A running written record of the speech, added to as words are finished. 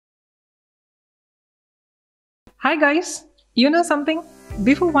Hi guys, you know something?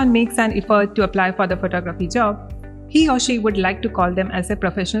 Before one makes an effort to apply for the photography job, he or she would like to call them as a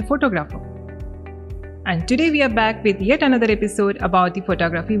professional photographer. And today we are back with yet another episode about the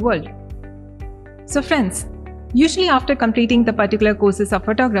photography world. So friends, usually after completing the particular courses of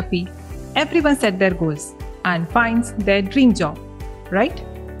photography, everyone set their goals and finds their dream job, right?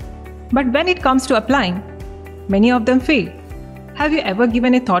 But when it comes to applying, many of them fail. Have you ever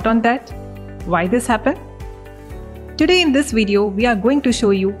given a thought on that? Why this happened? Today in this video, we are going to show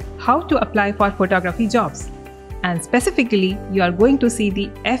you how to apply for photography jobs. And specifically, you are going to see the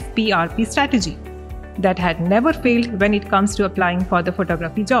FPRP strategy that had never failed when it comes to applying for the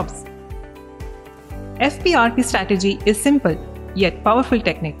photography jobs. FPRP strategy is simple yet powerful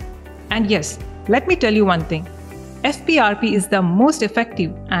technique. And yes, let me tell you one thing. FPRP is the most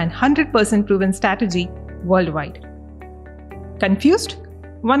effective and 100% proven strategy worldwide. Confused?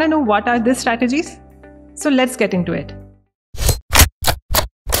 Wanna know what are these strategies? So let's get into it.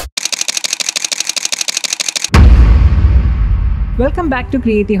 Welcome back to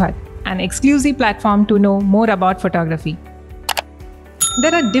Creative Hut, an exclusive platform to know more about photography.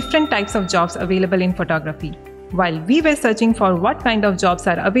 There are different types of jobs available in photography. While we were searching for what kind of jobs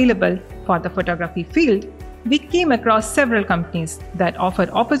are available for the photography field, we came across several companies that offer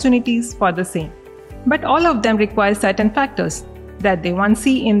opportunities for the same. But all of them require certain factors that they want to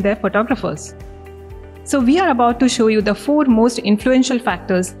see in their photographers. So we are about to show you the 4 most influential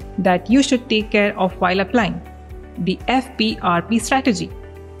factors that you should take care of while applying. The FPRP strategy.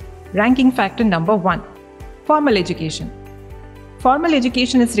 Ranking factor number 1. Formal education. Formal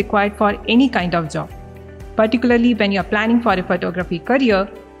education is required for any kind of job. Particularly when you are planning for a photography career,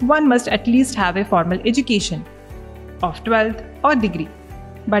 one must at least have a formal education of 12th or degree.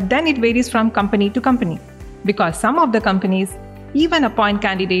 But then it varies from company to company, because some of the companies even appoint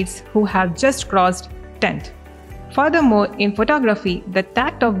candidates who have just crossed 10th. Furthermore, in photography, the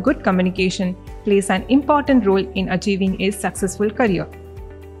tact of good communication plays an important role in achieving a successful career.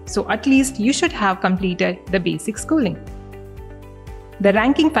 So at least you should have completed the basic schooling. The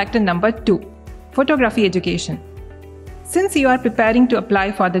ranking factor number 2. Photography education. Since you are preparing to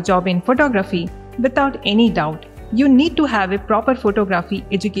apply for the job in photography, without any doubt, you need to have a proper photography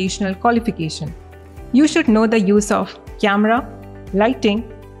educational qualification. You should know the use of camera,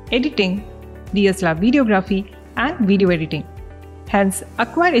 lighting, editing, DSLR videography, and video editing. Hence,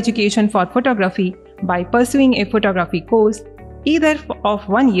 acquire education for photography by pursuing a photography course either of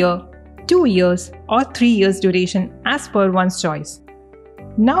 1 year, 2 years, or 3 years duration as per one's choice.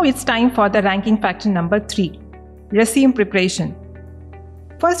 Now it's time for the ranking factor number 3. Resume preparation.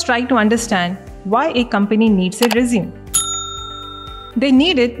 First, try to understand why a company needs a resume. They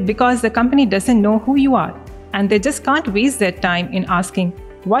need it because the company doesn't know who you are, and they just can't waste their time in asking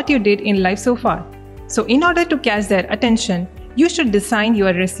what you did in life so far. So in order to catch their attention, you should design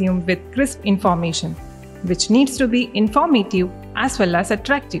your resume with crisp information, which needs to be informative as well as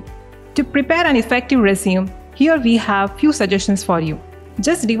attractive. To prepare an effective resume, here we have few suggestions for you.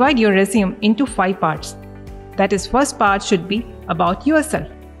 Just divide your resume into 5 parts. That is, first part should be about yourself.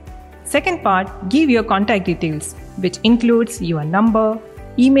 Second part, give your contact details, which includes your number,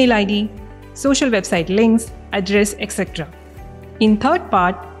 email ID, social website links, address, etc. In third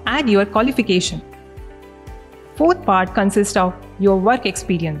part, add your qualification. Fourth part consists of your work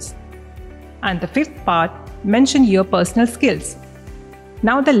experience. And the fifth part, mention your personal skills.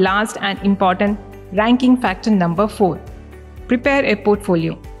 Now the last and important ranking factor number 4. Prepare a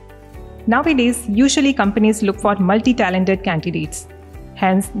portfolio. Nowadays, usually companies look for multi-talented candidates.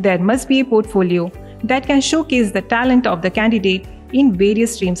 Hence, there must be a portfolio that can showcase the talent of the candidate in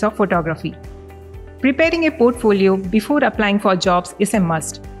various streams of photography. Preparing a portfolio before applying for jobs is a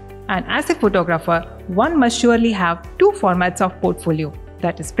must. And as a photographer, one must surely have 2 formats of portfolio,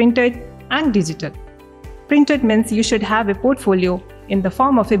 that is printed and digital. Printed means you should have a portfolio in the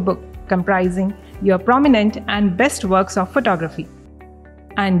form of a book comprising your prominent and best works of photography.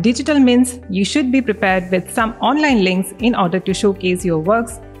 And digital means you should be prepared with some online links in order to showcase your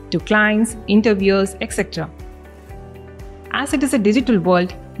works to clients, interviewers, etc. As it is a digital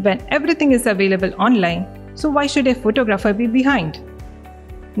world, when everything is available online, so why should a photographer be behind?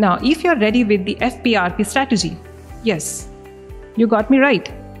 Now, if you're ready with the FPRP strategy, yes, you got me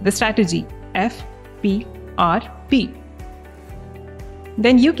right, the strategy FPRP.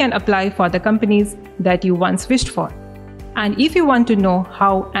 Then you can apply for the companies that you once wished for. And if you want to know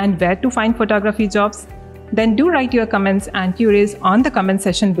how and where to find photography jobs, then do write your comments and queries on the comment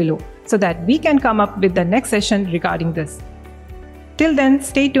section below so that we can come up with the next session regarding this. Till then,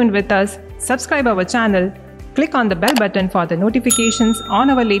 stay tuned with us, subscribe our channel, click on the bell button for the notifications on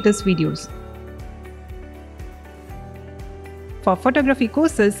our latest videos. For photography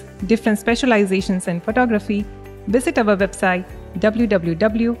courses, different specializations in photography, visit our website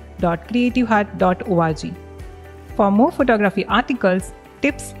www.creativeheart.org. For more photography articles,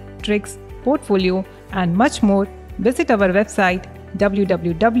 tips, tricks, portfolio, and much more, visit our website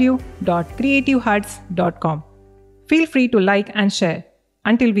www.creativehearts.com. Feel free to like and share.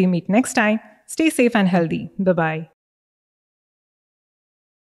 Until we meet next time, stay safe and healthy. Bye-bye.